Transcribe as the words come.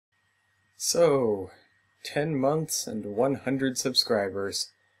So, 10 months and 100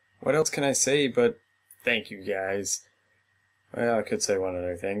 subscribers. What else can I say but thank you guys? Well, I could say one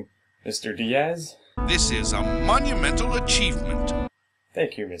other thing. Mr. Diaz? This is a monumental achievement.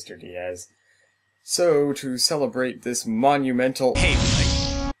 Thank you, Mr. Diaz. So, to celebrate this monumental... Hey,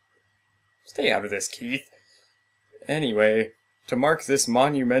 Mike. Stay out of this, Keith. Anyway, to mark this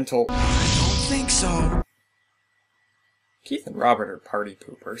monumental... I don't think so. Keith and Robert are party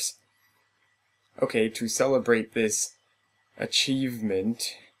poopers. Okay, to celebrate this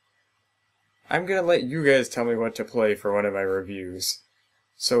achievement, I'm gonna let you guys tell me what to play for one of my reviews.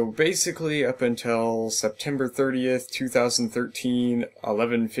 So basically up until September 30th, 2013,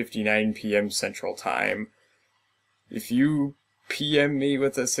 11:59 p.m. Central Time. If you PM me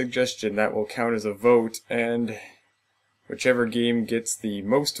with a suggestion, that will count as a vote, and whichever game gets the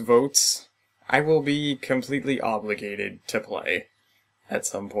most votes, I will be completely obligated to play at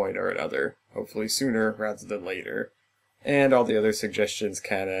some point or another. Hopefully sooner rather than later. And all the other suggestions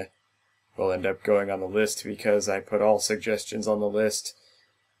kinda will end up going on the list because I put all suggestions on the list.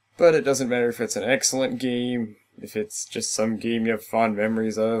 But it doesn't matter if it's an excellent game, if it's just some game you have fond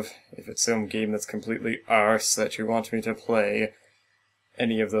memories of, if it's some game that's completely arse that you want me to play.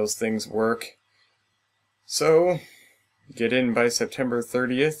 Any of those things work. So, get in by September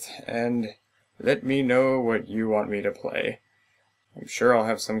 30th and let me know what you want me to play. I'm sure I'll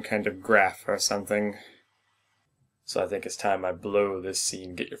have some kind of graph or something. So I think it's time I blow this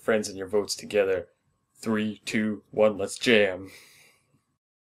scene. Get your friends and your votes together. 3, 2, 1, let's jam.